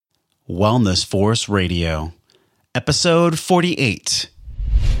Wellness Force Radio, episode 48.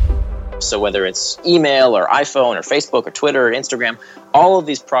 So whether it's email or iPhone or Facebook or Twitter or Instagram, all of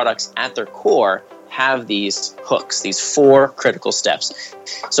these products at their core have these hooks, these 4 critical steps.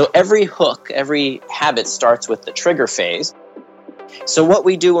 So every hook, every habit starts with the trigger phase. So what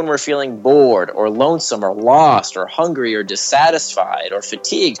we do when we're feeling bored or lonesome or lost or hungry or dissatisfied or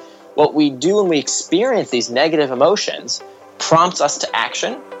fatigued, what we do when we experience these negative emotions prompts us to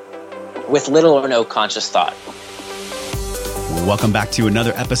action with little or no conscious thought. Welcome back to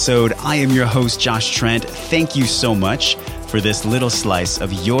another episode. I am your host, Josh Trent. Thank you so much for this little slice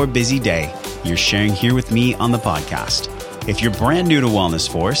of your busy day you're sharing here with me on the podcast. If you're brand new to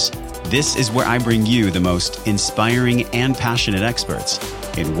Wellness Force, this is where I bring you the most inspiring and passionate experts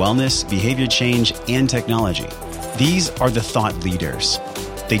in wellness, behavior change, and technology. These are the thought leaders.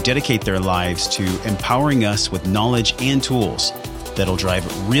 They dedicate their lives to empowering us with knowledge and tools that'll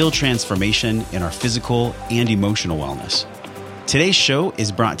drive real transformation in our physical and emotional wellness. Today's show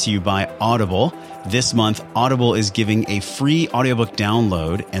is brought to you by Audible. This month, Audible is giving a free audiobook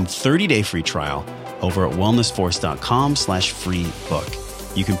download and 30-day free trial over at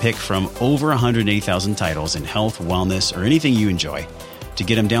wellnessforce.com/free-book. You can pick from over 180,000 titles in health, wellness, or anything you enjoy to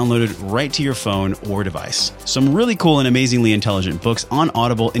get them downloaded right to your phone or device. Some really cool and amazingly intelligent books on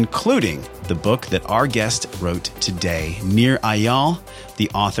Audible, including the book that our guest wrote today, Nir Eyal, the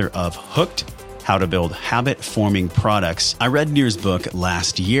author of Hooked: How to Build Habit-Forming Products. I read Nir's book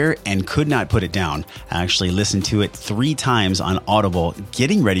last year and could not put it down. I actually listened to it 3 times on Audible,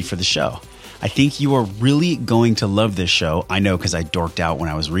 getting ready for the show. I think you are really going to love this show. I know because I dorked out when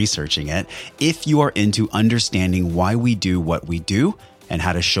I was researching it. If you are into understanding why we do what we do and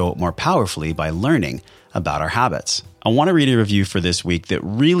how to show it more powerfully by learning about our habits. I want to read a review for this week that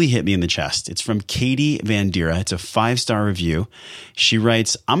really hit me in the chest. It's from Katie Van Dira. It's a 5-star review. She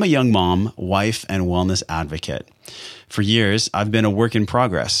writes, I'm a young mom, wife, and wellness advocate. For years, I've been a work in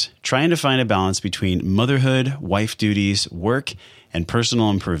progress, trying to find a balance between motherhood, wife duties, work, and personal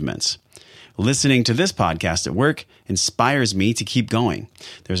improvements. Listening to this podcast at work inspires me to keep going.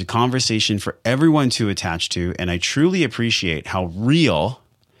 There's a conversation for everyone to attach to, and I truly appreciate how real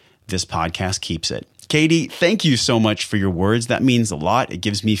this podcast keeps it. Katie, thank you so much for your words. That means a lot. It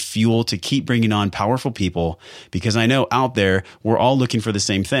gives me fuel to keep bringing on powerful people because I know out there we're all looking for the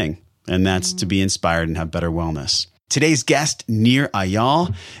same thing, and that's to be inspired and have better wellness. Today's guest, Nir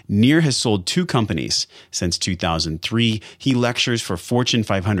Eyal. Nir has sold 2 companies since 2003. He lectures for Fortune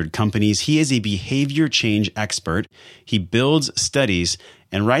 500 companies. He is a behavior change expert. He builds, studies,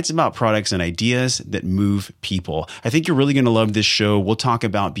 and writes about products and ideas that move people. I think you're really going to love this show. We'll talk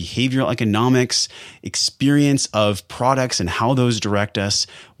about behavioral economics, experience of products and how those direct us.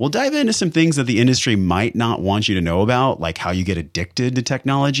 We'll dive into some things that the industry might not want you to know about, like how you get addicted to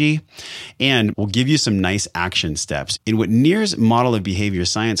technology. And we'll give you some nice action steps in what Nir's model of behavior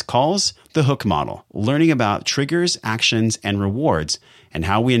science calls the hook model, learning about triggers, actions, and rewards, and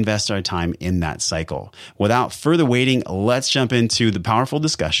how we invest our time in that cycle. Without further waiting, let's jump into the powerful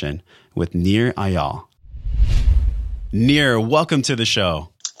discussion with Nir Eyal. Nir, welcome to the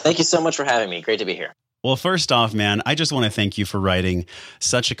show. Thank you so much for having me. Great to be here. Well, first off, man, I just want to thank you for writing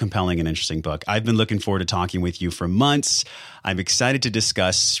such a compelling and interesting book. I've been looking forward to talking with you for months. I'm excited to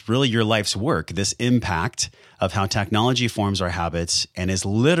discuss really your life's work, this impact of how technology forms our habits and is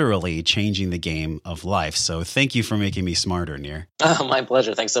literally changing the game of life. So thank you for making me smarter, Nir. Oh, my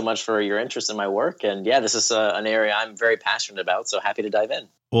pleasure. Thanks so much for your interest in my work. And yeah, this is an area I'm very passionate about, so happy to dive in.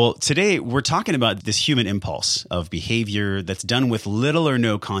 Well, today we're talking about this human impulse of behavior that's done with little or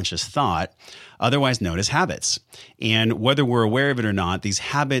no conscious thought, otherwise known as habits. And whether we're aware of it or not, these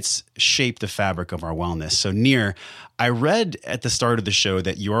habits shape the fabric of our wellness. So Nir, I read at the start of the show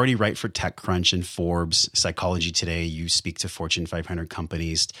that you already write for TechCrunch and Forbes, Psychology Today. You speak to Fortune 500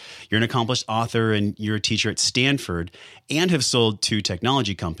 companies. You're an accomplished author and you're a teacher at Stanford and have sold 2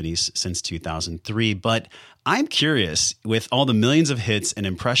 technology companies since 2003. But I'm curious, with all the millions of hits and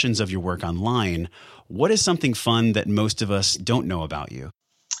impressions of your work online, what is something fun that most of us don't know about you?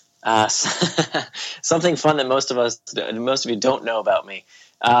 Something fun that most of you don't know about me.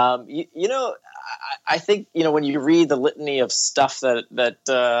 I think, when you read the litany of stuff that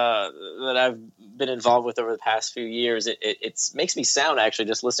I've been involved with over the past few years, it makes me sound, actually,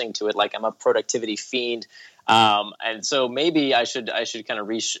 just listening to it, like I'm a productivity fiend. And so maybe I should kind of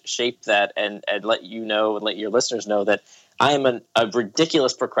reshape that and let you know and let your listeners know that I am a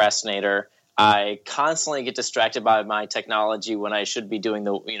ridiculous procrastinator. I constantly get distracted by my technology when I should be doing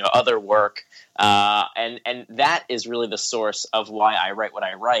the other work, and that is really the source of why I write what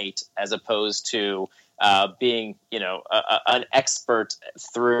I write, as opposed to being an expert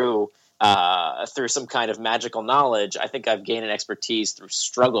through through some kind of magical knowledge. I think I've gained an expertise through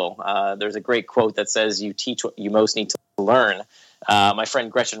struggle. There's a great quote that says, "You teach what you most need to learn." My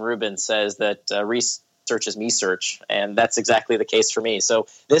friend Gretchen Rubin says that research is me search, and that's exactly the case for me. So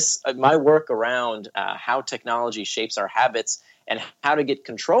my work around how technology shapes our habits and how to get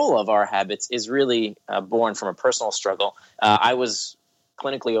control of our habits is really born from a personal struggle. I was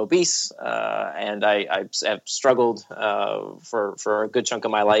clinically obese, and I have struggled for a good chunk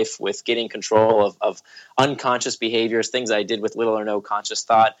of my life with getting control of unconscious behaviors, things I did with little or no conscious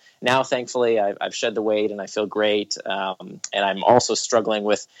thought. Now, thankfully, I've shed the weight and I feel great, and I'm also struggling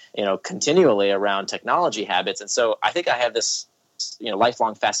with continually around technology habits. And so I think I have this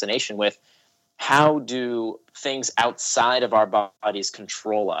lifelong fascination with how do things outside of our bodies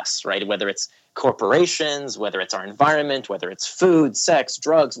control us, right? Whether it's corporations, whether it's our environment, whether it's food, sex,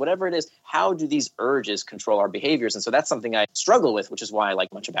 drugs, whatever it is, how do these urges control our behaviors? And so that's something I struggle with, which is why I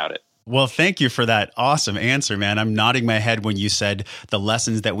like much about it. Well, thank you for that awesome answer, man. I'm nodding my head when you said the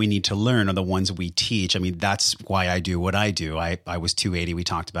lessons that we need to learn are the ones we teach. I mean, that's why I do what I do. I was 280, we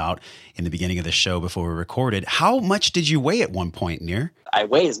talked about in the beginning of the show before we recorded. How much did you weigh at one point, Nir? I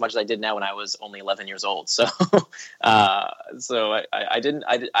weighed as much as I did now when I was only 11 years old. So, I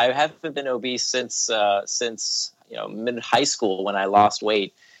haven't been obese since mid high school when I lost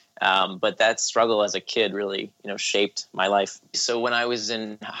weight. But that struggle as a kid really, shaped my life. So when I was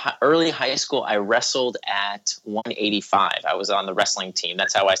in early high school, I wrestled at 185. I was on the wrestling team.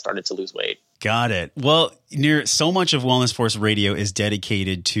 That's how I started to lose weight. Got it. Well, Nir, so much of Wellness Force Radio is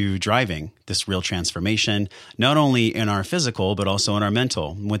dedicated to driving this real transformation, not only in our physical, but also in our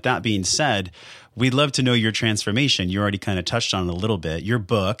mental. With that being said, we'd love to know your transformation. You already kind of touched on it a little bit. Your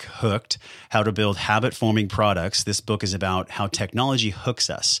book, Hooked, How to Build Habit-Forming Products. This book is about how technology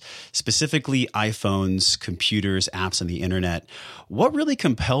hooks us, specifically iPhones, computers, apps, and the internet. What really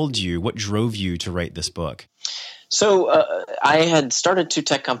compelled you? What drove you to write this book? So I had started 2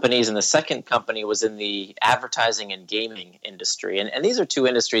 tech companies, and the second company was in the advertising and gaming industry. And these are 2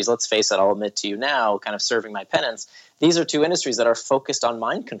 industries, let's face it, I'll admit to you now, kind of serving my penance. These are 2 industries that are focused on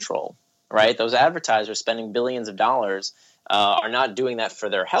mind control, right? Those advertisers spending billions of dollars are not doing that for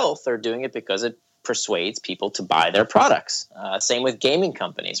their health. They're doing it because it persuades people to buy their products. Same with gaming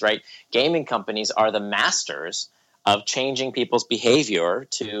companies, right? Gaming companies are the masters of changing people's behavior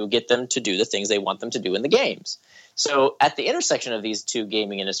to get them to do the things they want them to do in the games. So at the intersection of these 2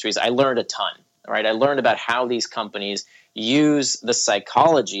 gaming industries, I learned a ton, right? I learned about how these companies use the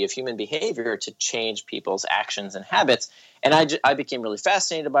psychology of human behavior to change people's actions and habits. And I became really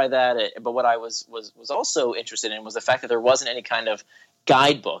fascinated by that. But what I was also interested in was the fact that there wasn't any kind of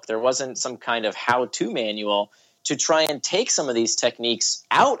guidebook. There wasn't some kind of how-to manual to try and take some of these techniques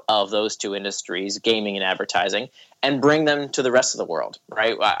out of those 2 industries, gaming and advertising, and bring them to the rest of the world,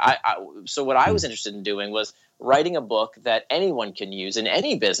 right? So what I was interested in doing was writing a book that anyone can use in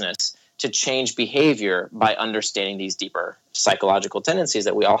any business to change behavior by understanding these deeper psychological tendencies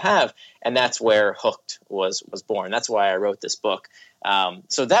that we all have. And that's where Hooked was born. That's why I wrote this book.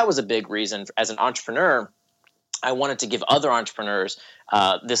 So that was a big reason. As an entrepreneur, I wanted to give other entrepreneurs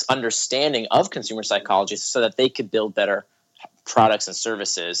this understanding of consumer psychology so that they could build better products and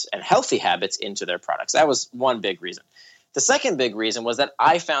services and healthy habits into their products. That was one big reason. The second big reason was that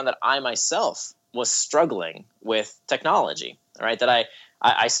I found that I myself was struggling with technology, right? That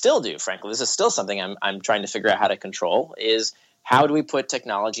I still do, frankly. This is still something I'm trying to figure out how to control, is how do we put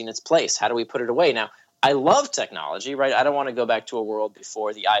technology in its place? How do we put it away? Now, I love technology, right? I don't want to go back to a world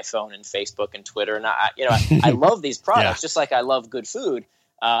before the iPhone and Facebook and Twitter. And I love these products, just like I love good food.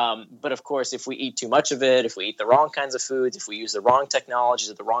 But of course, if we eat too much of it, if we eat the wrong kinds of foods, if we use the wrong technologies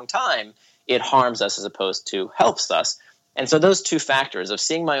at the wrong time, it harms us as opposed to helps us. And so those 2 factors of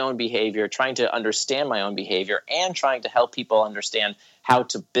seeing my own behavior, trying to understand my own behavior, and trying to help people understand how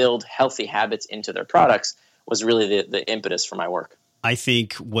to build healthy habits into their products was really the impetus for my work. I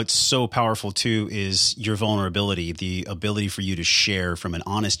think what's so powerful too is your vulnerability, the ability for you to share from an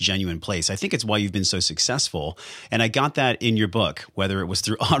honest, genuine place. I think it's why you've been so successful. And I got that in your book, whether it was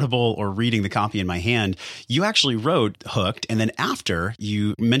through Audible or reading the copy in my hand. You actually wrote Hooked. And then after,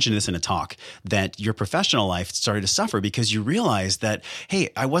 you mentioned this in a talk, that your professional life started to suffer because you realized that, hey,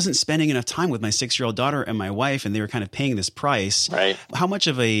 I wasn't spending enough time with my 6-year-old daughter and my wife, and they were kind of paying this price. Right. How much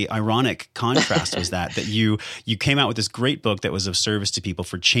of a ironic contrast was that you came out with this great book that was of service to people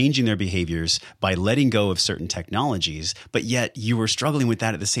for changing their behaviors by letting go of certain technologies, but yet you were struggling with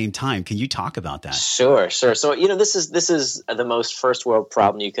that at the same time. Can you talk about that? Sure. So, this is the most first world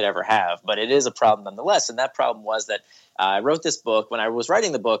problem you could ever have, but it is a problem nonetheless. And that problem was that I wrote this book. When I was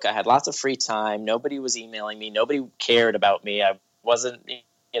writing the book, I had lots of free time. Nobody was emailing me. Nobody cared about me. I wasn't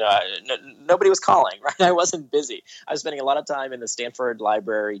nobody was calling, right? I wasn't busy. I was spending a lot of time in the Stanford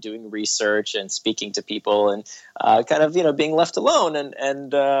Library doing research and speaking to people and kind of, being left alone.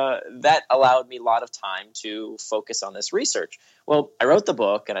 And that allowed me a lot of time to focus on this research. Well, I wrote the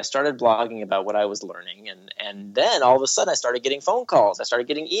book and I started blogging about what I was learning. And then all of a sudden I started getting phone calls. I started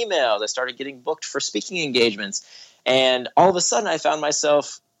getting emails. I started getting booked for speaking engagements. And all of a sudden I found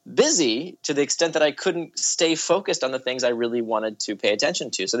myself busy to the extent that I couldn't stay focused on the things I really wanted to pay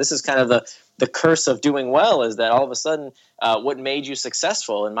attention to. So this is kind of the curse of doing well, is that all of a sudden what made you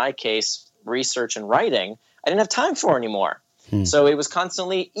successful, in my case, research and writing, I didn't have time for anymore. So it was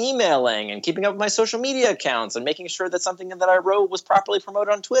constantly emailing and keeping up with my social media accounts and making sure that something that I wrote was properly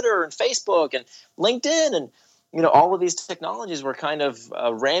promoted on Twitter and Facebook and LinkedIn. And all of these technologies were kind of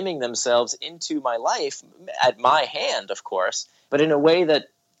ramming themselves into my life at my hand, of course, but in a way that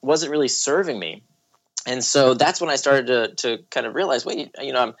wasn't really serving me. And so that's when I started to kind of realize, wait,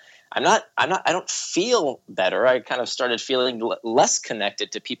 I don't feel better. I kind of started feeling less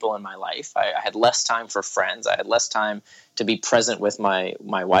connected to people in my life. I had less time for friends. I had less time to be present with my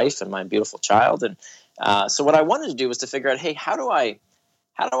wife and my beautiful child. And so what I wanted to do was to figure out, hey, how do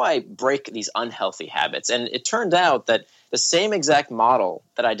I break these unhealthy habits? And it turned out that the same exact model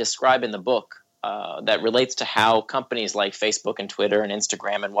that I describe in the book, that relates to how companies like Facebook and Twitter and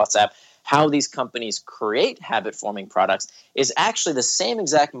Instagram and WhatsApp, how these companies create habit-forming products, is actually the same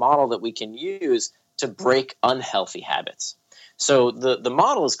exact model that we can use to break unhealthy habits. So the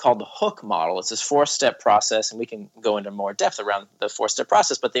model is called the Hook model. It's this 4-step process, and we can go into more depth around the 4-step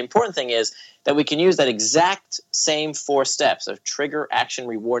process. But the important thing is that we can use that exact same 4 steps of trigger, action,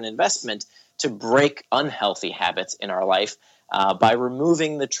 reward, and investment to break unhealthy habits in our life, by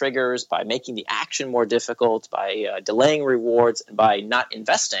removing the triggers, by making the action more difficult, by delaying rewards, and by not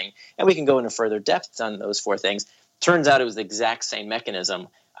investing. And we can go into further depth on those 4 things. Turns out it was the exact same mechanism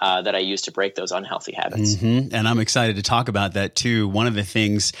that I used to break those unhealthy habits. Mm-hmm. And I'm excited to talk about that too. One of the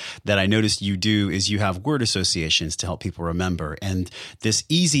things that I noticed you do is you have word associations to help people remember. And this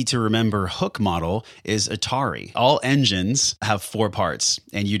easy to remember hook model is Atari. All engines have 4 parts,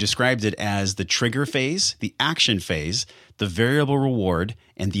 and you described it as the trigger phase, the action phase, the variable reward,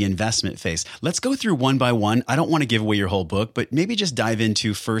 and the investment phase. Let's go through one by one. I don't want to give away your whole book, but maybe just dive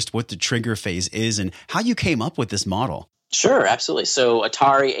into first what the trigger phase is and how you came up with this model. Sure, absolutely. So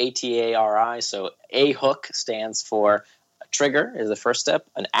Atari, A-T-A-R-I. So A hook stands for a trigger is the first step,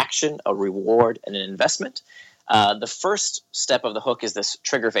 an action, a reward, and an investment. The first step of the hook is this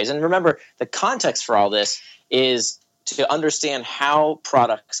trigger phase. And remember, the context for all this is to understand how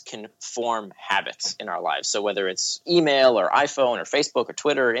products can form habits in our lives. So whether it's email or iPhone or Facebook or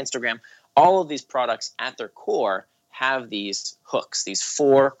Twitter or Instagram, all of these products at their core have these hooks, these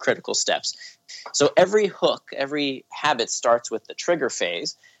 4 critical steps. So every hook, every habit starts with the trigger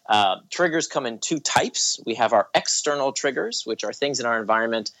phase. Triggers come in 2 types. We have our external triggers, which are things in our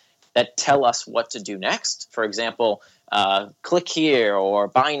environment that tell us what to do next. For example, click here or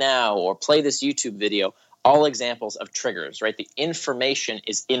buy now or play this YouTube video. All examples of triggers, right? The information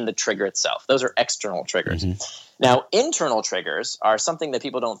is in the trigger itself. Those are external triggers. Mm-hmm. Now, internal triggers are something that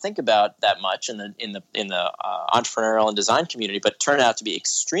people don't think about that much in the entrepreneurial and design community, but turn out to be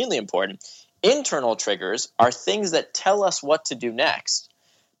extremely important. Internal triggers are things that tell us what to do next,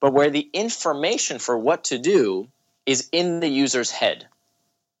 but where the information for what to do is in the user's head.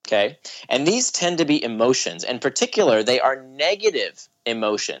 Okay? And these tend to be emotions. In particular, they are negative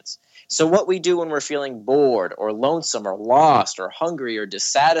emotions. So what we do when we're feeling bored or lonesome or lost or hungry or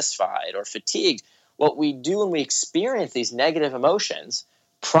dissatisfied or fatigued, what we do when we experience these negative emotions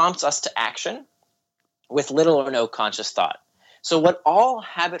prompts us to action with little or no conscious thought. So what all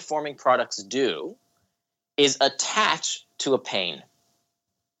habit-forming products do is attach to a pain.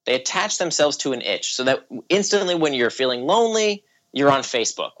 They attach themselves to an itch so that instantly when you're feeling lonely, you're on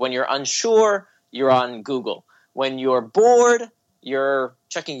Facebook. When you're unsure, you're on Google. When you're bored, you're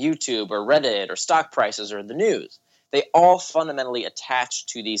checking YouTube or Reddit or stock prices or the news. They all fundamentally attach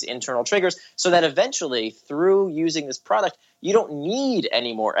to these internal triggers so that eventually through using this product, you don't need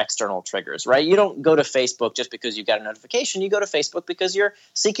any more external triggers, right? You don't go to Facebook just because you got a notification. You go to Facebook because you're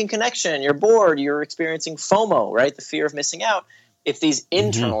seeking connection, you're bored, you're experiencing FOMO, right? The fear of missing out. It's these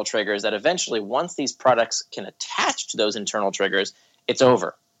internal triggers that eventually, once these products can attach to those internal triggers, it's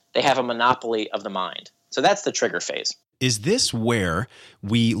over. They have a monopoly of the mind. So that's the trigger phase. Is this where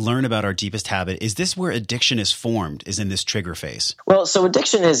we learn about our deepest habit? Is this where addiction is formed, is in this trigger phase? Well, so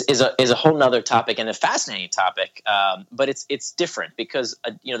addiction is a whole nother topic and a fascinating topic, but it's different because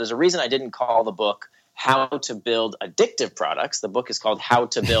there's a reason I didn't call the book How to Build Addictive Products. The book is called How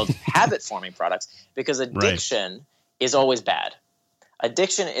to Build Habit-Forming Products because addiction is always bad.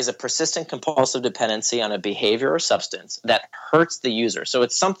 Addiction is a persistent compulsive dependency on a behavior or substance that hurts the user. So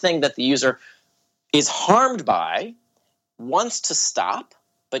it's something that the user is harmed by, wants to stop,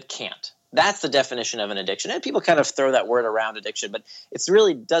 but can't. That's the definition of an addiction. And people kind of throw that word around, addiction, but it's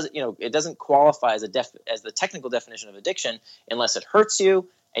really it doesn't qualify as the technical definition of addiction unless it hurts you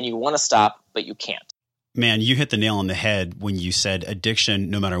and you want to stop, but you can't. Man, you hit the nail on the head when you said addiction,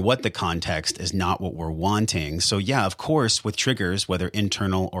 no matter what the context, is not what we're wanting. So yeah, of course, with triggers, whether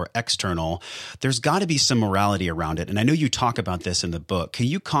internal or external, there's got to be some morality around it. And I know you talk about this in the book. Can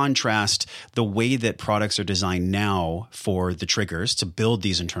you contrast the way that products are designed now for the triggers, to build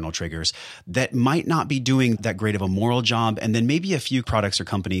these internal triggers, that might not be doing that great of a moral job, and then maybe a few products or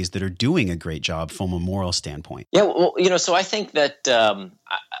companies that are doing a great job from a moral standpoint? Yeah, well, so I think that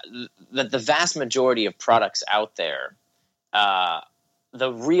the vast majority of products out there,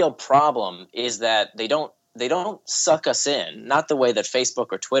 the real problem is that they don't suck us in, not the way that Facebook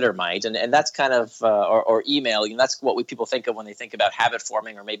or Twitter might, and that's kind of or email. That's what people think of when they think about habit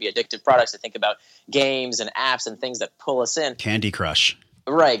forming or maybe addictive products. They think about games and apps and things that pull us in. Candy Crush.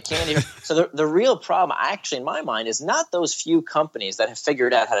 Right, candy. So the real problem, actually, in my mind, is not those few companies that have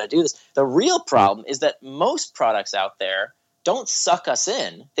figured out how to do this. The real problem is that most products out there don't suck us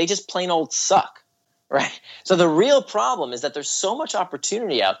in. They just plain old suck, right? So the real problem is that there's so much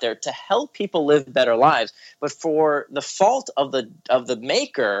opportunity out there to help people live better lives, but for the fault of the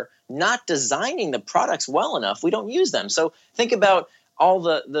maker not designing the products well enough, we don't use them. So think about all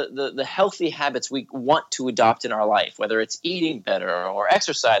the healthy habits we want to adopt in our life, whether it's eating better or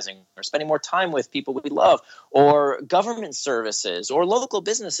exercising or spending more time with people we love or government services or local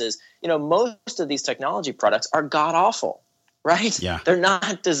businesses. Most of these technology products are god-awful. Right? Yeah. They're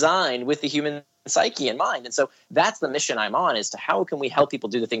not designed with the human psyche in mind. And so that's the mission I'm on, is to how can we help people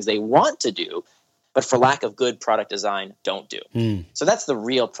do the things they want to do, but for lack of good product design, don't do. So that's the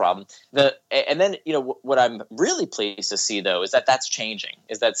real problem. And then, what I'm really pleased to see, though, is that that's changing,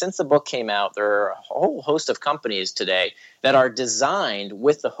 is that since the book came out, there are a whole host of companies today that are designed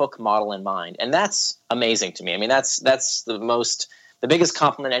with the hook model in mind. And that's amazing to me. I mean, that's the biggest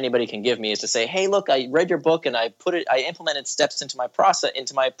compliment anybody can give me is to say, hey, look, I read your book and I implemented steps into my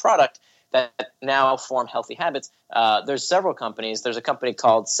product that now form healthy habits. There's several companies. There's a company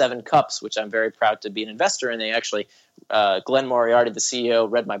called 7 Cups, which I'm very proud to be an investor in. They actually, Glenn Moriarty, the CEO,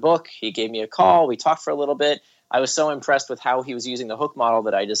 read my book. He gave me a call. We talked for a little bit. I was so impressed with how he was using the hook model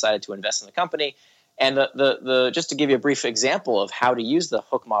that I decided to invest in the company. And just to give you a brief example of how to use the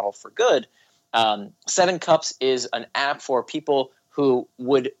hook model for good, 7 Cups is an app for people who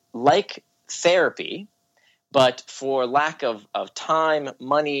would like therapy, but for lack of time,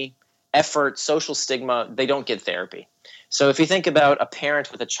 money, effort, social stigma, they don't get therapy. So if you think about a parent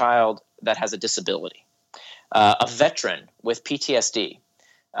with a child that has a disability, a veteran with PTSD,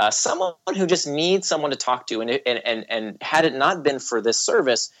 someone who just needs someone to talk to, and had it not been for this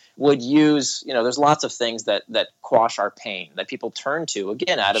service, would use, there's lots of things that quash our pain, that people turn to,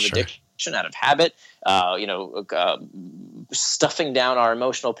 again, out of addiction, out of habit, stuffing down our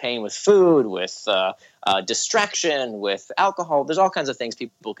emotional pain with food, with distraction, with alcohol. There's all kinds of things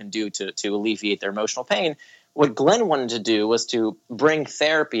people can do to alleviate their emotional pain. What Glenn wanted to do was to bring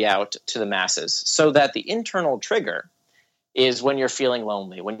therapy out to the masses so that the internal trigger is when you're feeling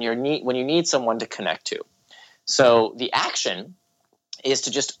lonely, when you need someone to connect to. So the action is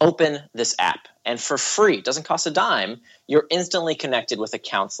to just open this app, and for free, it doesn't cost a dime, you're instantly connected with a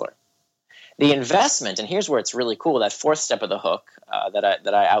counselor. The investment, and here's where it's really cool, that fourth step of the hook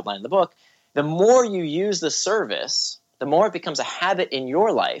that I outlined in the book, the more you use the service, the more it becomes a habit in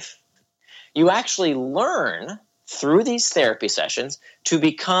your life. You actually learn through these therapy sessions to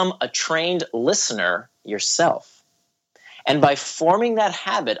become a trained listener yourself. And by forming that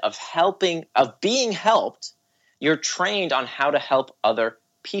habit of being helped, you're trained on how to help other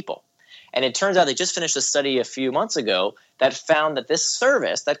people. And it turns out they just finished a study a few months ago that found that this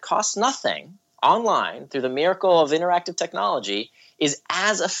service that costs nothing online through the miracle of interactive technology is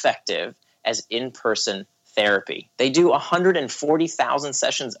as effective as in-person therapy. They do 140,000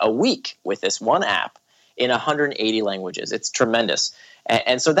 sessions a week with this one app in 180 languages. It's tremendous.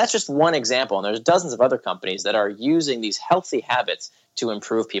 And so that's just one example. And there's dozens of other companies that are using these healthy habits to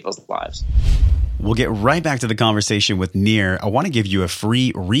improve people's lives. We'll get right back to the conversation with Nir. I want to give you a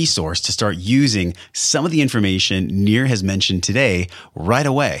free resource to start using some of the information Nir has mentioned today right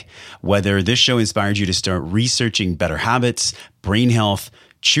away. Whether this show inspired you to start researching better habits, brain health,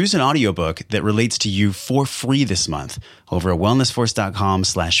 Choose an audiobook that relates to you for free this month over at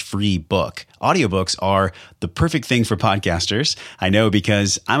wellnessforce.com/free book. Audiobooks are the perfect thing for podcasters. I know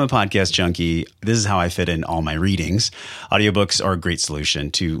because I'm a podcast junkie. This is how I fit in all my readings. Audiobooks are a great solution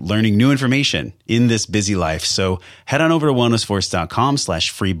to learning new information in this busy life. So head on over to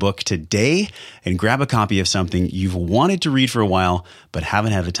wellnessforce.com/free book today and grab a copy of something you've wanted to read for a while, but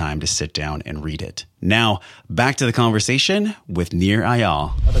haven't had the time to sit down and read it. Now, back to the conversation with Nir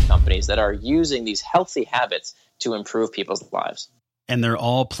Eyal. Other companies that are using these healthy habits to improve people's lives. And they're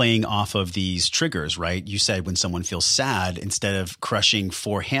all playing off of these triggers, right? You said when someone feels sad, instead of crushing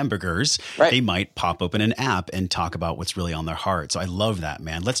 4 hamburgers, right, they might pop open an app and talk about what's really on their heart. So I love that,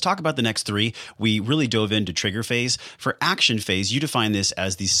 man. Let's talk about the next 3. We really dove into trigger phase. For action phase, you define this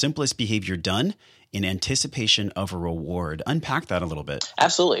as the simplest behavior done in anticipation of a reward. Unpack that a little bit.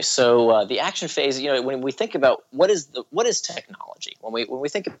 Absolutely. So the action phase, when we think about what is technology, when we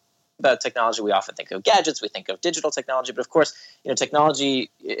think about technology, we often think of gadgets, we think of digital technology, but of course,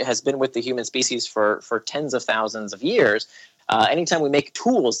 technology has been with the human species for tens of thousands of years. Anytime we make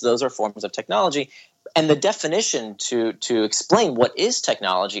tools, those are forms of technology. And the definition to explain what is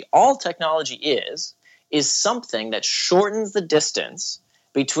technology, all technology is something that shortens the distance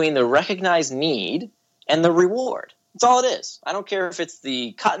between the recognized need and the reward. That's all it is. I don't care if it's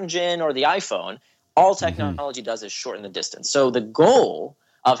the cotton gin or the iPhone. All technology does is shorten the distance. So the goal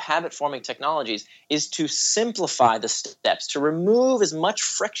of habit-forming technologies is to simplify the steps, to remove as much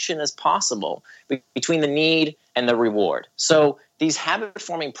friction as possible between the need and the reward. So these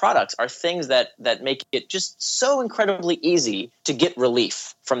habit-forming products are things that make it just so incredibly easy to get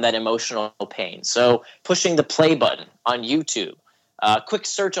relief from that emotional pain. So pushing the play button on YouTube, a quick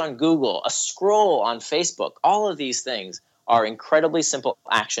search on Google, a scroll on Facebook, all of these things are incredibly simple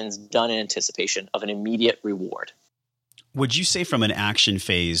actions done in anticipation of an immediate reward. Would you say from an action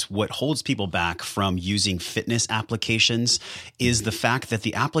phase, what holds people back from using fitness applications is the fact that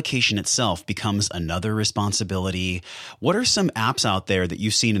the application itself becomes another responsibility? What are some apps out there that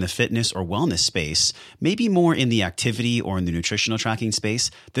you've seen in the fitness or wellness space, maybe more in the activity or in the nutritional tracking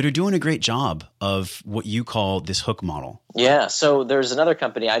space, that are doing a great job of what you call this hook model? Yeah, so there's another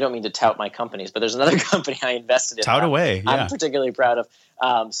company, I don't mean to tout my companies, but there's another company I invested in. Tout away, yeah. I'm particularly proud of.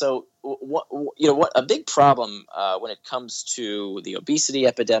 What a big problem when it comes to the obesity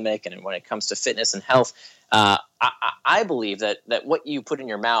epidemic and when it comes to fitness and health, I believe that what you put in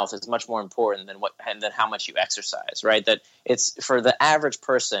your mouth is much more important than how much you exercise, right? That it's for the average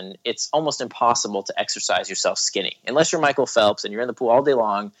person, it's almost impossible to exercise yourself skinny unless you're Michael Phelps and you're in the pool all day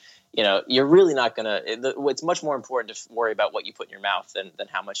long. You're really not going to – it's much more important to worry about what you put in your mouth than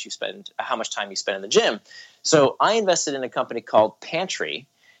how much time you spend in the gym. So I invested in a company called Pantry,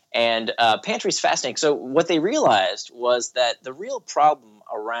 and Pantry is fascinating. So what they realized was that the real problem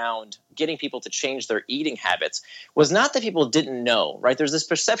around getting people to change their eating habits was not that people didn't know, right? There's this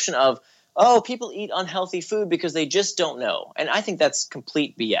perception of, people eat unhealthy food because they just don't know. And I think that's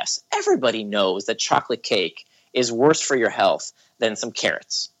complete BS. Everybody knows that chocolate cake is worse for your health than some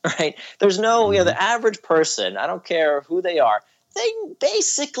carrots, right? There's no, the average person, I don't care who they are, they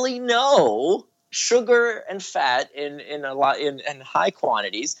basically know sugar and fat in high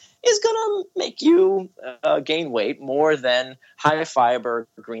quantities is going to make you gain weight more than high fiber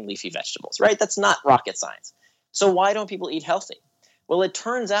green leafy vegetables, right? That's not rocket science. So why don't people eat healthy? Well, it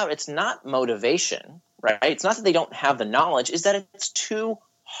turns out it's not motivation, right? It's not that they don't have the knowledge, it's that it's too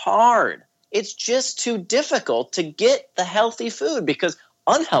hard. It's just too difficult to get the healthy food because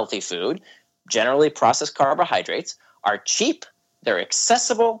unhealthy food, generally processed carbohydrates, are cheap, they're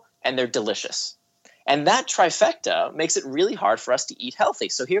accessible, and they're delicious. And that trifecta makes it really hard for us to eat healthy.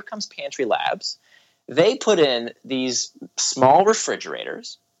 So here comes Pantry Labs. They put in these small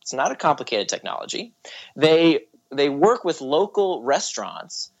refrigerators. It's not a complicated technology. They work with local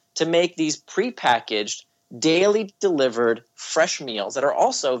restaurants to make these prepackaged, daily delivered fresh meals that are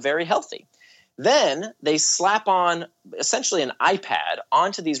also very healthy. Then they slap on essentially an iPad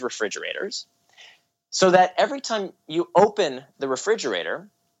onto these refrigerators so that every time you open the refrigerator,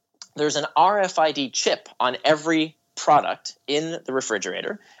 there's an RFID chip on every product in the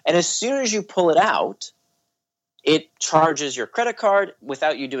refrigerator. And as soon as you pull it out, it charges your credit card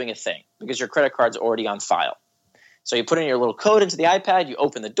without you doing a thing because your credit card's already on file. So you put in your little code into the iPad, you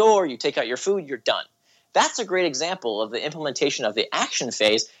open the door, you take out your food, you're done. That's a great example of the implementation of the action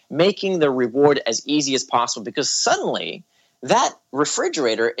phase, making the reward as easy as possible because suddenly that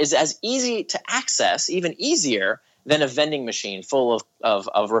refrigerator is as easy to access, even easier, than a vending machine full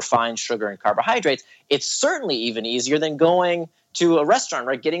of refined sugar and carbohydrates. It's certainly even easier than going to a restaurant,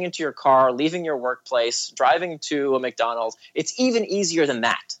 right? Getting into your car, leaving your workplace, driving to a McDonald's. It's even easier than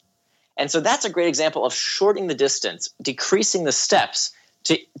that. And so that's a great example of shortening the distance, decreasing the steps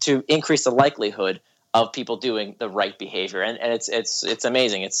to increase the likelihood of people doing the right behavior. And it's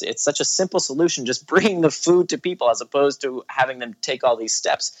amazing. It's such a simple solution, just bringing the food to people as opposed to having them take all these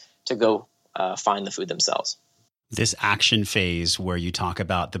steps to go find the food themselves. This action phase where you talk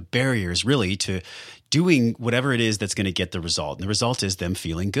about the barriers really to doing whatever it is that's going to get the result. And the result is them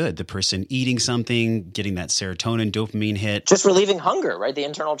feeling good. The person eating something, getting that serotonin, dopamine hit. Just relieving hunger, right? The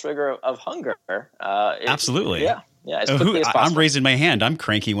internal trigger of hunger. Absolutely. Yeah, as quickly as possible. I'm raising my hand. I'm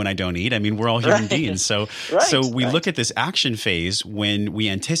cranky when I don't eat. I mean, we're all human beings. So we look at this action phase when we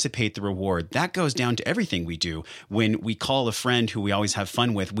anticipate the reward. That goes down to everything we do. When we call a friend who we always have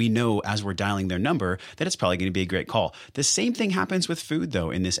fun with, we know as we're dialing their number that it's probably going to be a great call. The same thing happens with food, though,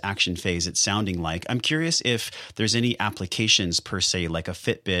 in this action phase, it's sounding like. I'm curious if there's any applications per se, like a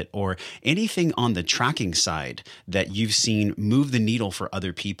Fitbit or anything on the tracking side that you've seen move the needle for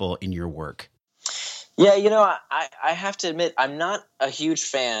other people in your work. Yeah, I have to admit, I'm not a huge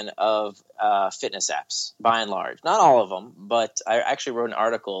fan of fitness apps, by and large. Not all of them, but I actually wrote an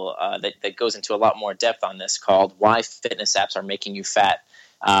article that goes into a lot more depth on this called Why Fitness Apps Are Making You Fat.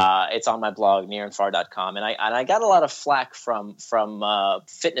 It's on my blog, nearandfar.com. And I got a lot of flack from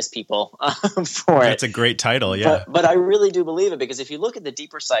fitness people for it. That's a great title, yeah. But I really do believe it, because if you look at the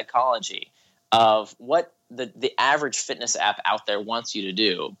deeper psychology of what the average fitness app out there wants you to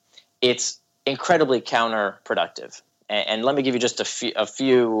do, it's incredibly counterproductive. And let me give you just a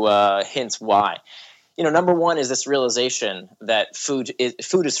few hints why. Number one is this realization that food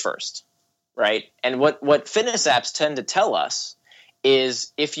is first, right? And what fitness apps tend to tell us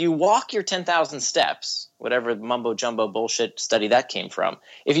is if you walk your 10,000 steps, whatever mumbo jumbo bullshit study that came from,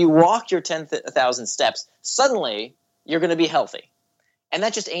 if you walk your 10,000 steps, suddenly you're going to be healthy. And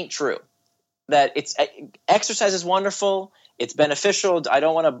that just ain't true. That exercise is wonderful. It's beneficial. I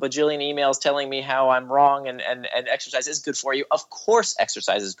don't want a bajillion emails telling me how I'm wrong and exercise is good for you. Of course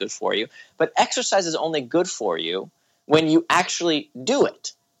exercise is good for you, but exercise is only good for you when you actually do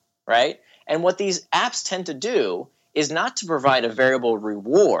it, right? And what these apps tend to do is not to provide a variable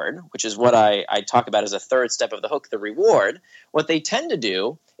reward, which is what I talk about as a third step of the hook, the reward. What they tend to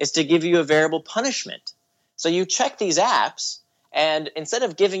do is to give you a variable punishment. So you check these apps, and instead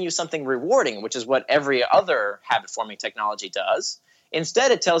of giving you something rewarding, which is what every other habit-forming technology does,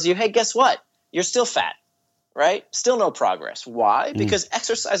 instead it tells you, hey, guess what? You're still fat, right? Still no progress. Why? Because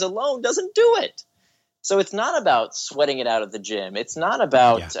exercise alone doesn't do it. So it's not about sweating it out of the gym. It's not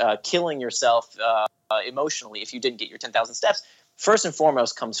about killing yourself emotionally if you didn't get your 10,000 steps. First and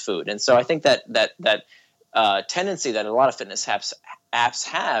foremost comes food. And so I think that tendency that a lot of fitness apps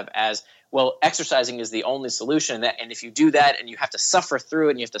have as, well, exercising is the only solution, and if you do that and you have to suffer through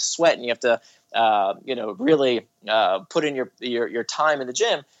it and you have to sweat and you have to really put in your time in the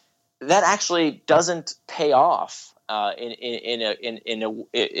gym, that actually doesn't pay off in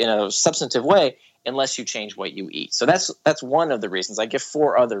a substantive way unless you change what you eat. So that's one of the reasons. I give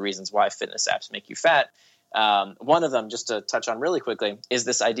 4 other reasons why fitness apps make you fat. One of them, just to touch on really quickly, is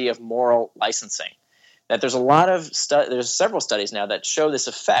this idea of moral licensing. That there's a lot of there's several studies now that show this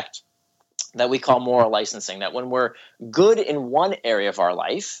effect that we call moral licensing, that when we're good in one area of our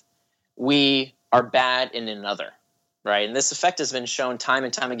life, we are bad in another, right? And this effect has been shown time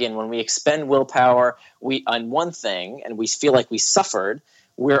and time again. When we expend willpower on one thing and we feel like we suffered,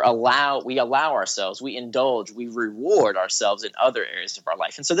 we allow ourselves, we indulge, we reward ourselves in other areas of our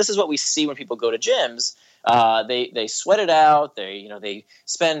life. And so this is what we see when people go to gyms. They sweat it out. They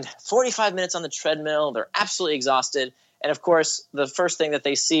spend 45 minutes on the treadmill. They're absolutely exhausted. And of course, the first thing that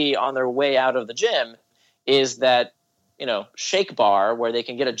they see on their way out of the gym is that, shake bar where they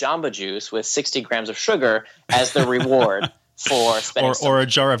can get a Jamba Juice with 60 grams of sugar as their reward for spending or a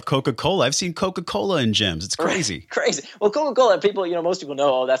jar of Coca-Cola. I've seen Coca-Cola in gyms. It's crazy. Right. Crazy. Well, Coca-Cola, people, most people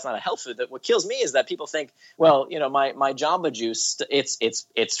know, that's not a health food. What kills me is that people think, well, my Jamba Juice,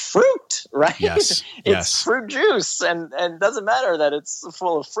 it's fruit, right? Yes. It's fruit juice, and it doesn't matter that it's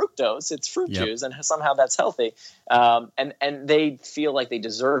full of fructose. It's fruit juice, and somehow that's healthy. And they feel like they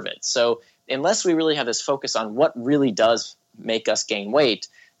deserve it. So unless we really have this focus on what really does make us gain weight,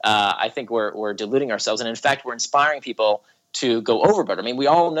 I think we're deluding ourselves. And in fact, we're inspiring people to go overboard. I mean, we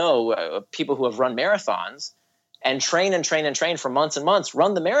all know people who have run marathons and train for months and months,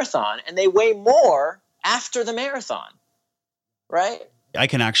 run the marathon, and they weigh more after the marathon, right? I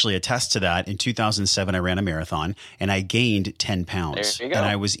can actually attest to that. In 2007, I ran a marathon and I gained 10 pounds. There you go. And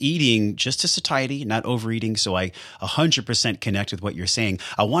I was eating just to satiety, not overeating. So I 100% connect with what you're saying.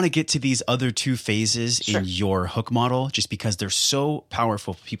 I want to get to these other two phases in your hook model, just because they're so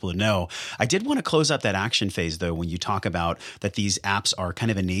powerful for people to know. I did want to close up that action phase, though, when you talk about that these apps are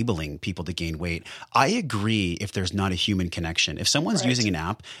kind of enabling people to gain weight. I agree if there's not a human connection. If someone's using an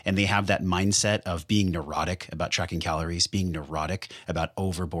app and they have that mindset of being neurotic about tracking calories, being neurotic about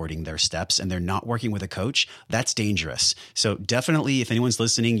overboarding their steps, and they're not working with a coach, that's dangerous. So definitely, if anyone's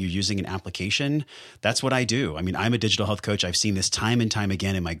listening, you're using an application, that's what I do. I mean, I'm a digital health coach. I've seen this time and time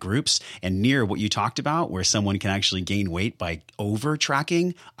again in my groups, and near what you talked about, where someone can actually gain weight by over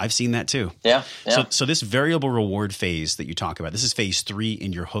tracking, I've seen that too. Yeah. So this variable reward phase that you talk about, this is phase 3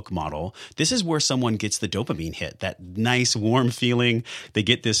 in your hook model. This is where someone gets the dopamine hit, that nice warm feeling. They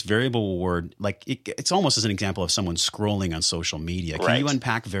get this variable reward. Like it's almost as an example of someone scrolling on social media. Can you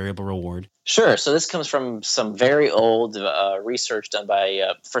unpack variable reward? Sure. So this comes from some very old research done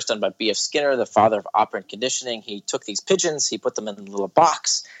by B.F. Skinner, the father of operant conditioning. He took these pigeons, he put them in a little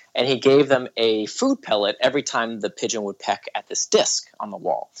box, and he gave them a food pellet every time the pigeon would peck at this disc on the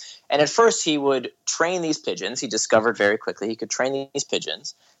wall. And at first he would train these pigeons. He discovered very quickly he could train these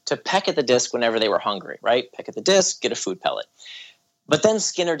pigeons to peck at the disc whenever they were hungry, right? Peck at the disc, get a food pellet. But then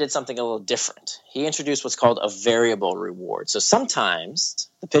Skinner did something a little different. He introduced what's called a variable reward. So sometimes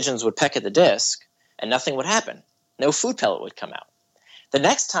the pigeons would peck at the disc and nothing would happen. No food pellet would come out. The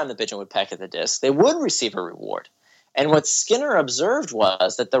next time the pigeon would peck at the disc, they would receive a reward. And what Skinner observed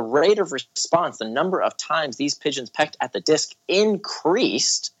was that the rate of response, the number of times these pigeons pecked at the disc,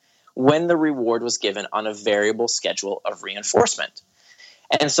 increased when the reward was given on a variable schedule of reinforcement.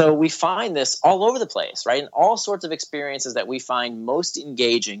 And so we find this all over the place, right? In all sorts of experiences that we find most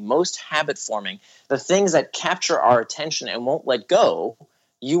engaging, most habit-forming, the things that capture our attention and won't let go,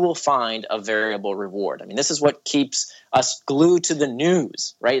 you will find a variable reward. I mean, this is what keeps us glued to the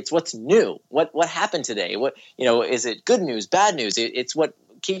news, right? It's what's new. What happened today? Is it good news, bad news? It's what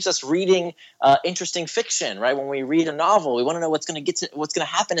keeps us reading interesting fiction, right? When we read a novel, we want to know what's going to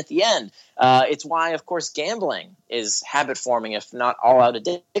happen at the end. It's why, of course, gambling is habit forming, if not all out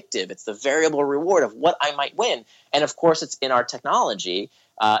addictive. It's the variable reward of what I might win, and of course, it's in our technology.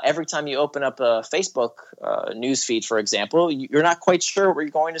 Every time you open up a Facebook news feed, for example, you're not quite sure what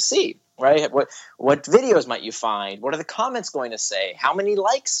you're going to see, right? What videos might you find? What are the comments going to say? How many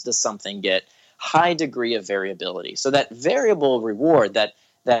likes does something get? High degree of variability. So that variable reward, that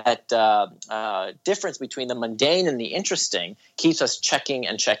difference between the mundane and the interesting keeps us checking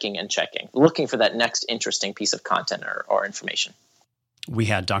and checking and checking, looking for that next interesting piece of content or information. We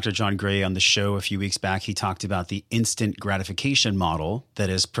had Dr. John Gray on the show a few weeks back. He talked about the instant gratification model that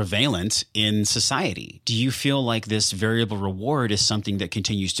is prevalent in society. Do you feel like this variable reward is something that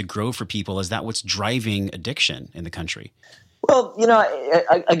continues to grow for people? Is that what's driving addiction in the country? Well,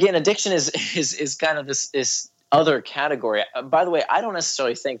 again, addiction is kind of this other category. By the way, I don't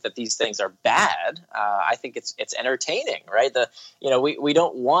necessarily think that these things are bad. I think it's entertaining, right? We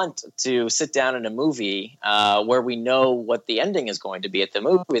don't want to sit down in a movie where we know what the ending is going to be at the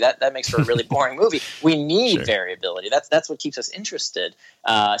movie. That makes for a really boring movie. We need variability. That's what keeps us interested.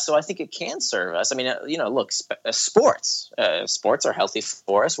 So I think it can serve us. I mean, look, sports are healthy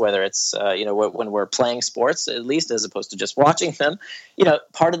for us. Whether it's when we're playing sports, at least as opposed to just watching them.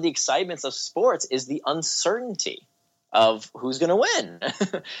 Part of the excitement of sports is the uncertainty of who's going to win.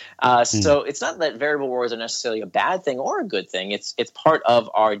 So it's not that variable rewards are necessarily a bad thing or a good thing. It's part of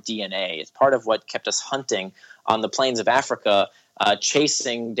our DNA. It's part of what kept us hunting on the plains of Africa,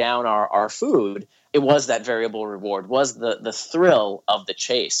 chasing down our food. It was that variable reward, was the thrill of the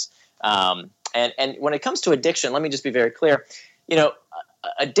chase. And when it comes to addiction, let me just be very clear.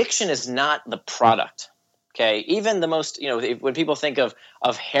 Addiction is not the product. Okay, even the most, when people think of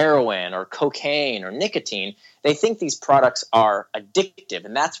heroin or cocaine or nicotine, they think these products are addictive,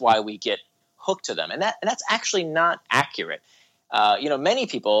 and that's why we get hooked to them. And that's actually not accurate. Many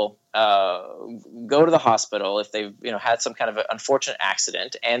people go to the hospital if they've had some kind of an unfortunate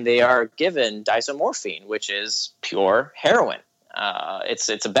accident, and they are given disomorphine, which is pure heroin.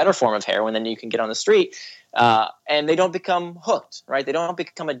 It's a better form of heroin than you can get on the street. And they don't become hooked, right? They don't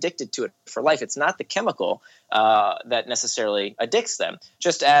become addicted to it for life. It's not the chemical that necessarily addicts them.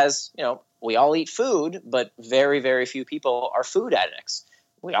 Just as, we all eat food, but very, very few people are food addicts.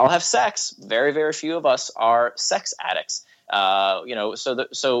 We all have sex. Very, very few of us are sex addicts.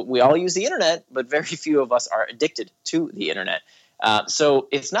 So we all use the internet, but very few of us are addicted to the internet. So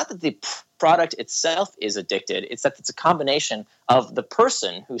it's not that the product itself is addicted. It's that it's a combination of the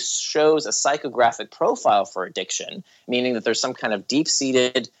person who shows a psychographic profile for addiction, meaning that there's some kind of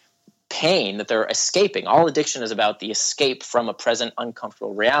deep-seated pain that they're escaping. All addiction is about the escape from a present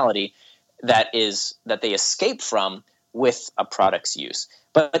uncomfortable reality that they escape from with a product's use.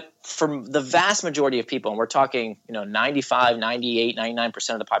 But for the vast majority of people, and we're talking 95, 98, 99%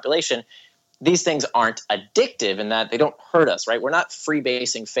 of the population, these things aren't addictive in that they don't hurt us, right? We're not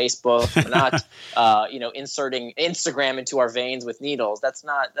freebasing Facebook. We're not inserting Instagram into our veins with needles. That's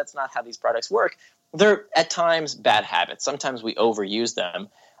not how these products work. They're at times bad habits. Sometimes we overuse them.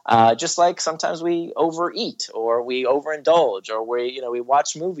 Just like sometimes we overeat or we overindulge or we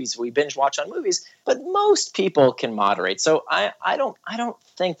watch movies, we binge watch on movies, but most people can moderate. So I don't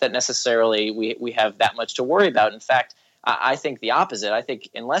think that necessarily we have that much to worry about. In fact, I think the opposite. I think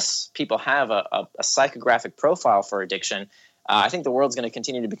unless people have a psychographic profile for addiction, I think the world's going to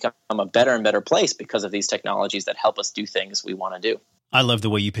continue to become a better and better place because of these technologies that help us do things we want to do. I love the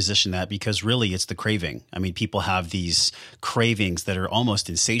way you position that because really it's the craving. I mean, people have these cravings that are almost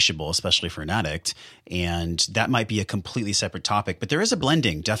insatiable, especially for an addict. And that might be a completely separate topic, but there is a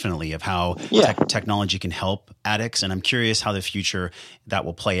blending definitely of how technology can help addicts. And I'm curious how the future that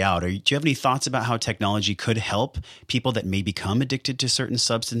will play out. Do you have any thoughts about how technology could help people that may become addicted to certain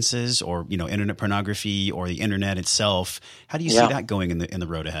substances or, internet pornography or the internet itself? How do you see that going in the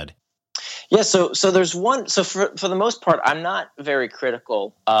road ahead? Yeah, so there's one. So for the most part, I'm not very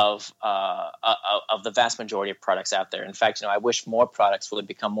critical of the vast majority of products out there. In fact, I wish more products would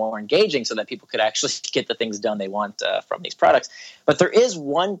become more engaging so that people could actually get the things done they want from these products. But there is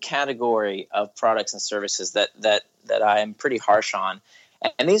one category of products and services that I am pretty harsh on,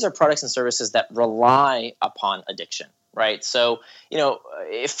 and these are products and services that rely upon addiction, right? So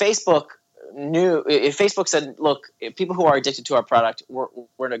if Facebook said, look, if people who are addicted to our product, we're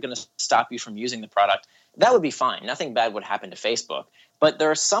going to stop you from using the product, that would be fine. Nothing bad would happen to Facebook. But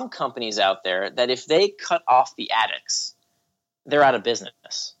there are some companies out there that if they cut off the addicts, they're out of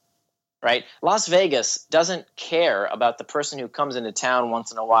business, right? Las Vegas doesn't care about the person who comes into town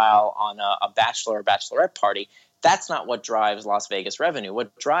once in a while on a bachelor or bachelorette party. That's not what drives Las Vegas revenue.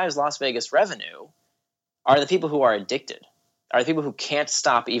 What drives Las Vegas revenue are the people who are addicted. Are the people who can't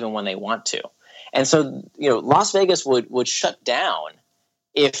stop even when they want to. And so, Las Vegas would shut down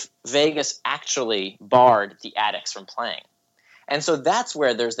if Vegas actually barred the addicts from playing. And so that's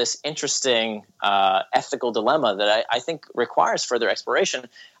where there's this interesting ethical dilemma that I think requires further exploration.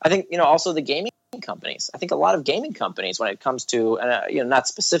 I think, also the gaming companies. I think a lot of gaming companies, when it comes to, not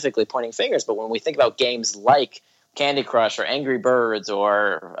specifically pointing fingers, but when we think about games like Candy Crush or Angry Birds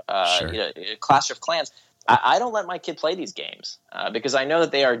or Clash of Clans, I don't let my kid play these games because I know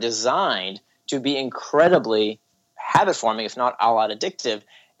that they are designed to be incredibly habit-forming, if not a lot addictive.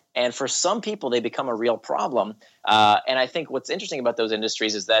 And for some people, they become a real problem. And I think what's interesting about those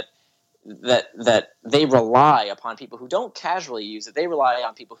industries is that they rely upon people who don't casually use it. They rely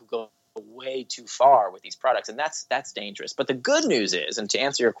on people who go way too far with these products, and that's dangerous. But the good news is, and to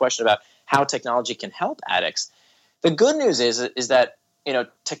answer your question about how technology can help addicts, the good news is that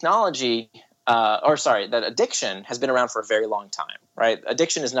technology. That addiction has been around for a very long time, right?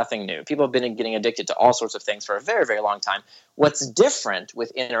 Addiction is nothing new. People have been getting addicted to all sorts of things for a very, very long time. What's different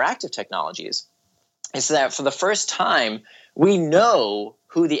with interactive technologies is that for the first time, we know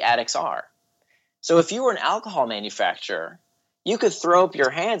who the addicts are. So if you were an alcohol manufacturer, you could throw up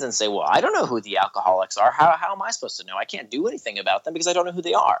your hands and say, well, I don't know who the alcoholics are. How am I supposed to know? I can't do anything about them because I don't know who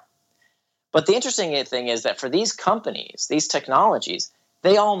they are. But the interesting thing is that for these companies, these technologies,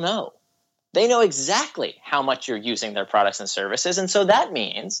 they all know. They know exactly how much you're using their products and services. And so that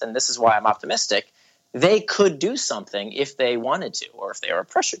means, and this is why I'm optimistic, they could do something if they wanted to or if they were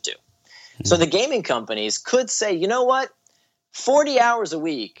pressured to. Mm-hmm. So the gaming companies could say, you know what, 40 hours a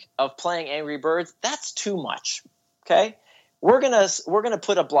week of playing Angry Birds, that's too much. Okay? We're gonna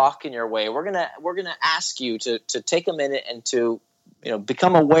put a block in your way. We're gonna ask you to take a minute and to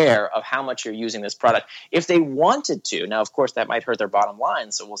become aware of how much you're using this product. If they wanted to, now, of course, that might hurt their bottom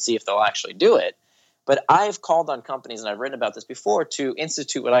line, so we'll see if they'll actually do it. But I've called on companies, and I've written about this before, to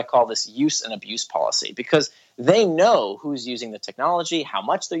institute what I call this use and abuse policy because they know who's using the technology, how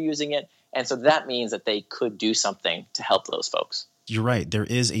much they're using it, and so that means that they could do something to help those folks. You're right. There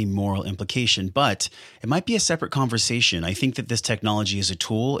is a moral implication, but it might be a separate conversation. I think that this technology is a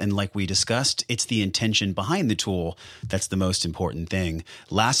tool, and like we discussed, it's the intention behind the tool that's the most important thing.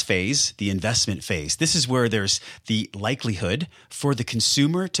 Last phase, the investment phase. This is where there's the likelihood for the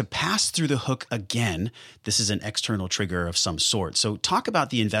consumer to pass through the hook again. This is an external trigger of some sort. So talk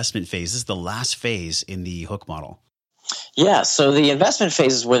about the investment phase. This is the last phase in the hook model. Yeah, so the investment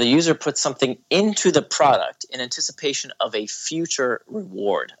phase is where the user puts something into the product in anticipation of a future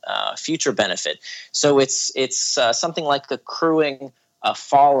reward, future benefit. So it's something like accruing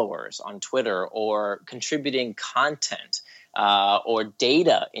followers on Twitter, or contributing content, or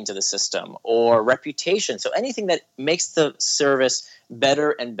data into the system, or reputation. So anything that makes the service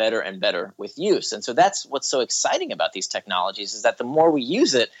better and better and better with use. And so that's what's so exciting about these technologies, is that the more we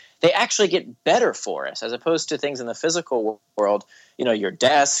use it, they actually get better for us, as opposed to things in the physical world. Your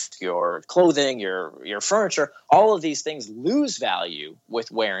desk, your clothing, your furniture, all of these things lose value with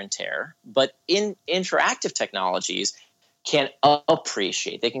wear and tear. But in interactive technologies, can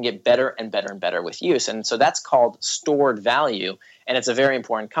appreciate. They can get better and better and better with use. And so that's called stored value. And it's a very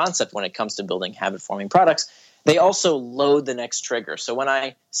important concept when it comes to building habit-forming products. They also load the next trigger. So when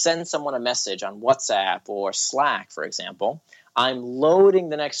I send someone a message on WhatsApp or Slack, for example, I'm loading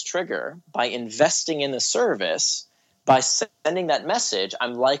the next trigger by investing in the service. By sending that message,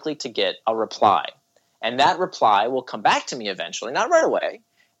 I'm likely to get a reply. And that reply will come back to me eventually, not right away,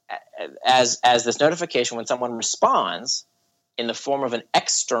 as this notification when someone responds in the form of an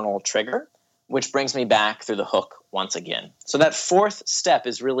external trigger, which brings me back through the hook once again. So that fourth step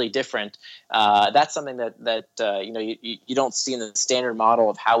is really different. That's something that you don't see in the standard model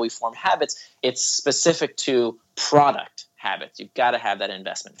of how we form habits. It's specific to product habits. You've got to have that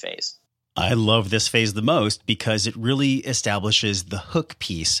investment phase. I love this phase the most because it really establishes the hook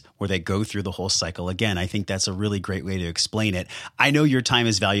piece where they go through the whole cycle again. I think that's a really great way to explain it. I know your time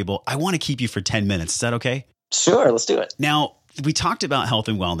is valuable. I want to keep you for 10 minutes. Is that okay? Sure, let's do it. Now, we talked about health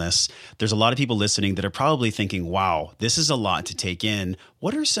and wellness. There's a lot of people listening that are probably thinking, wow, this is a lot to take in.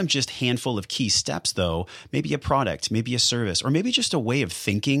 What are some just handful of key steps, though? Maybe a product, maybe a service, or maybe just a way of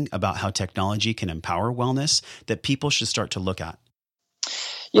thinking about how technology can empower wellness that people should start to look at?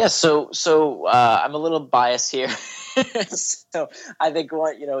 Yeah, so I'm a little biased here. So I think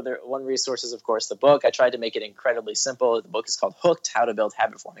one resource is, of course, the book. I tried to make it incredibly simple. The book is called Hooked: How to Build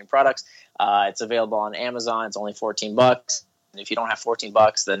Habit-Forming Products. It's available on Amazon. It's only $14. And if you don't have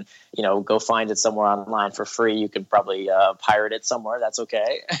 $14, then go find it somewhere online for free. You could probably pirate it somewhere. That's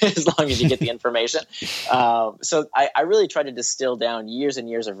okay, as long as you get the information. So I really tried to distill down years and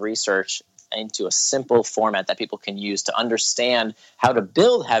years of research into a simple format that people can use to understand how to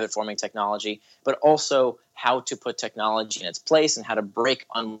build habit-forming technology, but also how to put technology in its place and how to break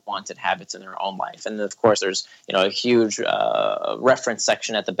unwanted habits in their own life. And of course, there's a huge reference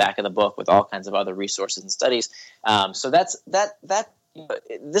section at the back of the book with all kinds of other resources and studies. So that's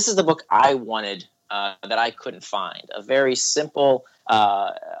this is the book I wanted that I couldn't find. A very simple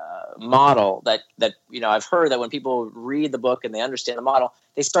model that I've heard that when people read the book and they understand the model,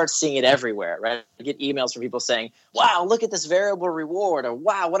 they start seeing it everywhere, right? I get emails from people saying, wow, look at this variable reward, or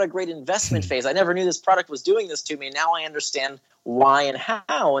wow, what a great investment phase. I never knew this product was doing this to me. Now I understand why and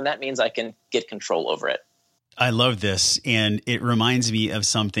how, and that means I can get control over it. I love this. And it reminds me of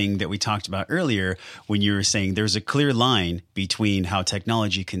something that we talked about earlier when you were saying there's a clear line between how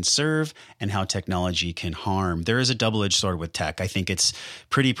technology can serve and how technology can harm. There is a double-edged sword with tech. I think it's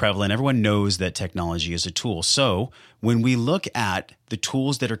pretty prevalent. Everyone knows that technology is a tool. So when we look at the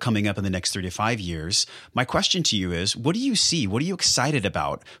tools that are coming up in the next 3 to 5 years, my question to you is, what do you see? What are you excited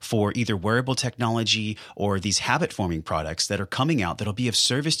about for either wearable technology or these habit-forming products that are coming out that'll be of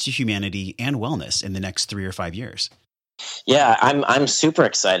service to humanity and wellness in the next 3 or 5 years? Yeah, I'm super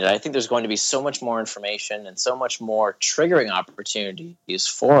excited. I think there's going to be so much more information and so much more triggering opportunities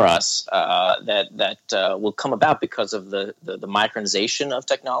for us that will come about because of the micronization of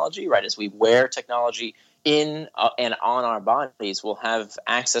technology, right? As we wear technology in and on our bodies, we'll have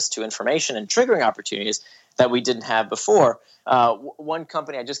access to information and triggering opportunities that we didn't have before. One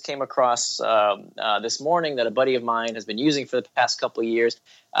company I just came across this morning that a buddy of mine has been using for the past couple of years.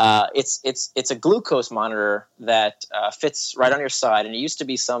 It's a glucose monitor that fits right on your side, and it used to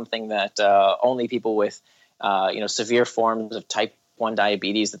be something that only people with severe forms of type 1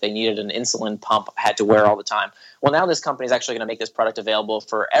 diabetes that they needed an insulin pump had to wear all the time. Well, now this company is actually going to make this product available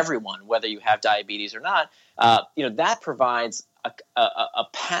for everyone, whether you have diabetes or not. That provides a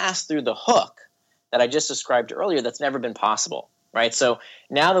pass through the hook that I just described earlier that's never been possible, right? So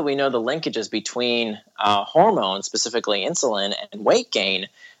now that we know the linkages between hormones, specifically insulin, and weight gain,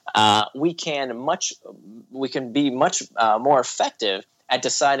 we can be much more effective at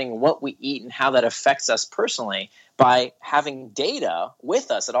deciding what we eat and how that affects us personally by having data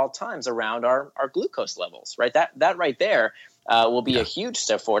with us at all times around our glucose levels, right? That right there will be a huge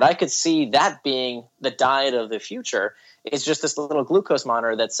step forward. I could see that being the diet of the future. It's just this little glucose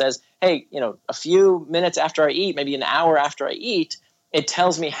monitor that says, hey, a few minutes after I eat, maybe an hour after I eat, it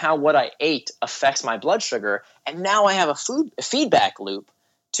tells me how what I ate affects my blood sugar. And now I have a feedback loop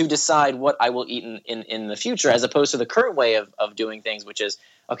to decide what I will eat in the future, as opposed to the current way of doing things, which is,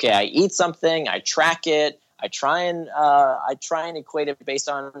 okay, I eat something, I track it, I try and equate it based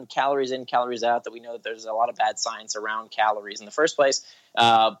on calories in, calories out, that we know that there's a lot of bad science around calories in the first place.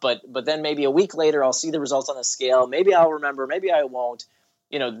 But then maybe a week later, I'll see the results on the scale. Maybe I'll remember, maybe I won't.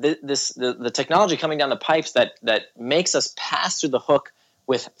 The technology coming down the pipes that makes us pass through the hook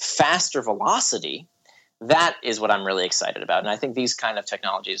with faster velocity, that is what I'm really excited about. And I think these kind of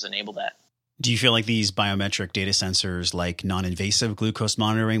technologies enable that. Do you feel like these biometric data sensors like non-invasive glucose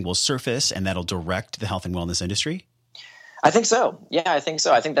monitoring will surface and that'll direct the health and wellness industry? I think so. Yeah, I think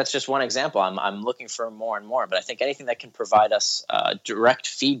so. I think that's just one example. I'm looking for more and more, but I think anything that can provide us direct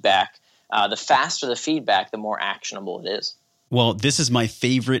feedback, the faster the feedback, the more actionable it is. Well, this is my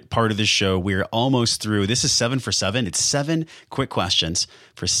favorite part of the show. We're almost through. This is 7 for 7. It's 7 quick questions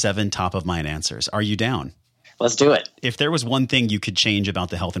for 7 top of mind answers. Are you down? Let's do it. If there was one thing you could change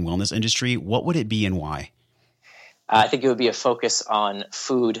about the health and wellness industry, what would it be and why? I think it would be a focus on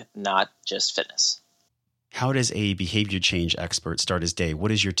food, not just fitness. How does a behavior change expert start his day?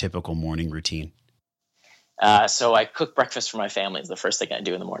 What is your typical morning routine? So I cook breakfast for my family. It's the first thing I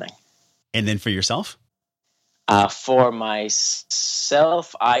do in the morning. And then for yourself? For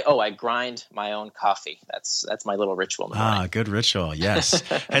myself, I grind my own coffee. That's my little ritual in the morning. Good ritual. Yes.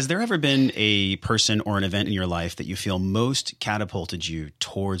 Has there ever been a person or an event in your life that you feel most catapulted you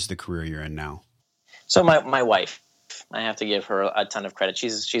towards the career you're in now? So my wife, I have to give her a ton of credit.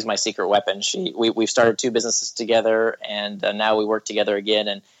 She's my secret weapon. We've started 2 businesses together, and now we work together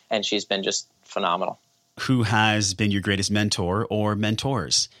again, and she's been just phenomenal. Who has been your greatest mentor or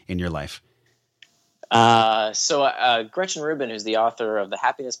mentors in your life? Gretchen Rubin, who's the author of The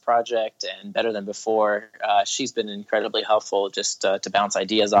Happiness Project and Better Than Before, she's been incredibly helpful just to bounce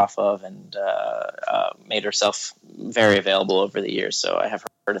ideas off of, and made herself very available over the years. So I have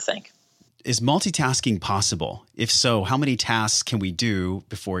her to thank. Is multitasking possible? If so, how many tasks can we do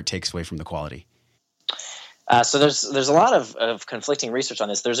before it takes away from the quality? So there's a lot of conflicting research on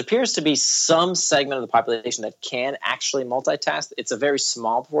this. There appears to be some segment of the population that can actually multitask. It's a very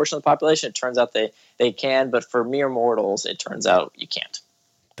small proportion of the population. It turns out they can, but for mere mortals, it turns out you can't.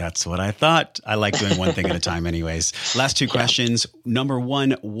 That's what I thought. I like doing one thing at a time anyways. Last 2 questions. Number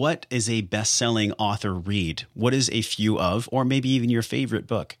 1, what is a best-selling author read? What is a few of, or maybe even your favorite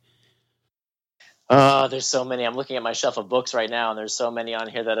book? There's so many. I'm looking at my shelf of books right now, and there's so many on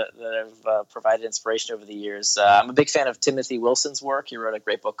here that have provided inspiration over the years. I'm a big fan of Timothy Wilson's work. He wrote a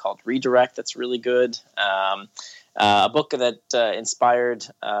great book called Redirect that's really good. A book that inspired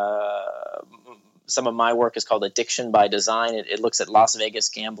some of my work is called Addiction by Design. It looks at Las Vegas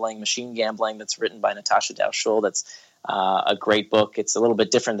gambling, machine gambling, that's written by Natasha Dow Schull. That's a great book. It's a little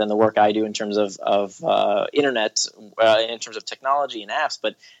bit different than the work I do in terms of internet, in terms of technology and apps,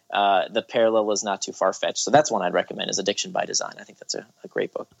 but the parallel is not too far-fetched. So that's one I'd recommend, is Addiction by Design. I think that's a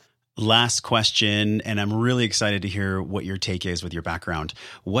great book. Last question, and I'm really excited to hear what your take is with your background.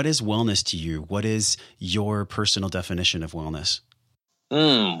 What is wellness to you? What is your personal definition of wellness?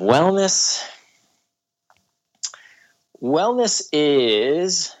 Wellness. Wellness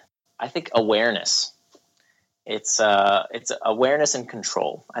is, I think, awareness. It's awareness and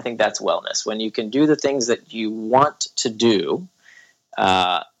control. I think that's wellness. When you can do the things that you want to do,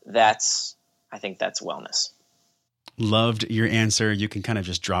 I think that's wellness. Loved your answer. You can kind of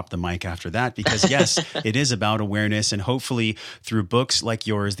just drop the mic after that, because yes, it is about awareness. And hopefully through books like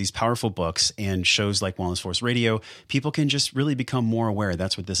yours, these powerful books and shows like Wellness Force Radio, people can just really become more aware.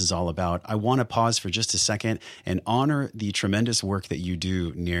 That's what this is all about. I want to pause for just a second and honor the tremendous work that you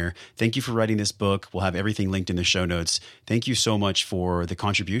do, Nir. Thank you for writing this book. We'll have everything linked in the show notes. Thank you so much for the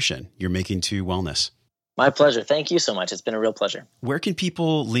contribution you're making to wellness. My pleasure. Thank you so much. It's been a real pleasure. Where can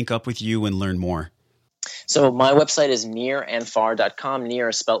people link up with you and learn more? So my website is nirandfar.com. Nir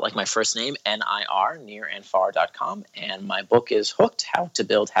is spelled like my first name, N-I-R, nirandfar.com. And my book is Hooked, How to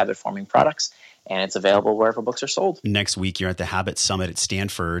Build Habit-Forming Products. And it's available wherever books are sold. Next week, you're at the Habit Summit at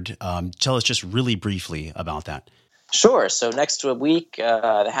Stanford. Tell us just really briefly about that. Sure. So next week,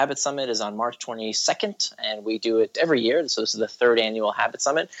 the Habit Summit is on March 22nd, and we do it every year. So this is the 3rd annual Habit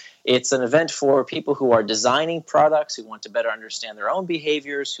Summit. It's an event for people who are designing products, who want to better understand their own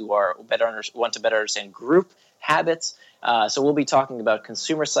behaviors, who want to better understand group habits. So we'll be talking about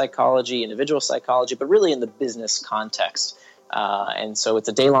consumer psychology, individual psychology, but really in the business context. And so it's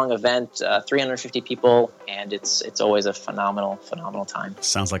a day-long event, 350 people, and it's always a phenomenal time.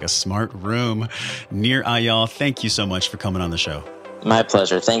 Sounds like a smart room. Nir Eyal, thank you so much for coming on the show. My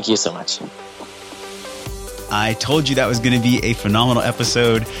pleasure. Thank you so much. I told you that was going to be a phenomenal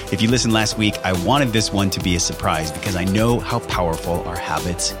episode. If you listened last week, I wanted this one to be a surprise because I know how powerful our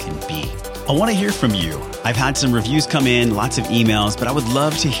habits can be. I want to hear from you. I've had some reviews come in, lots of emails, but I would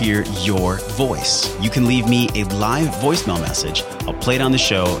love to hear your voice. You can leave me a live voicemail message. I'll play it on the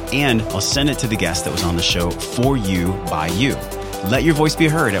show and I'll send it to the guest that was on the show for you by you. Let your voice be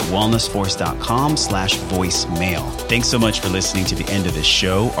heard at wellnessforce.com/voicemail. Thanks so much for listening to the end of this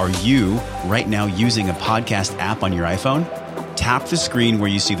show. Are you right now using a podcast app on your iPhone? Tap the screen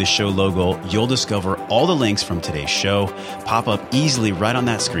where you see the show logo. You'll discover all the links from today's show pop up easily right on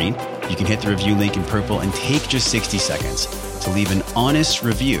that screen. You can hit the review link in purple and take just 60 seconds to leave an honest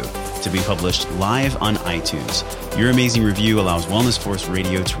review to be published live on iTunes. Your amazing review allows Wellness Force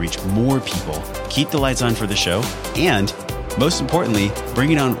Radio to reach more people, keep the lights on for the show, and most importantly,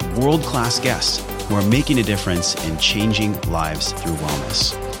 bringing on world-class guests who are making a difference and changing lives through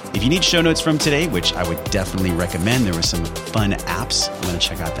wellness. If you need show notes from today, which I would definitely recommend, there were some fun apps. I'm going to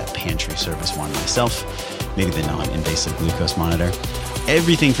check out that Pantry service one myself, maybe the non-invasive glucose monitor.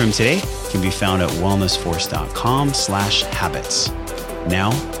 Everything from today can be found at wellnessforce.com/habits.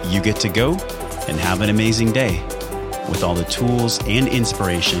 Now you get to go and have an amazing day with all the tools and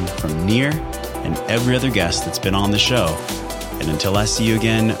inspiration from Nir and every other guest that's been on the show. And until I see you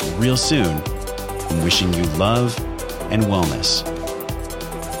again real soon, I'm wishing you love and wellness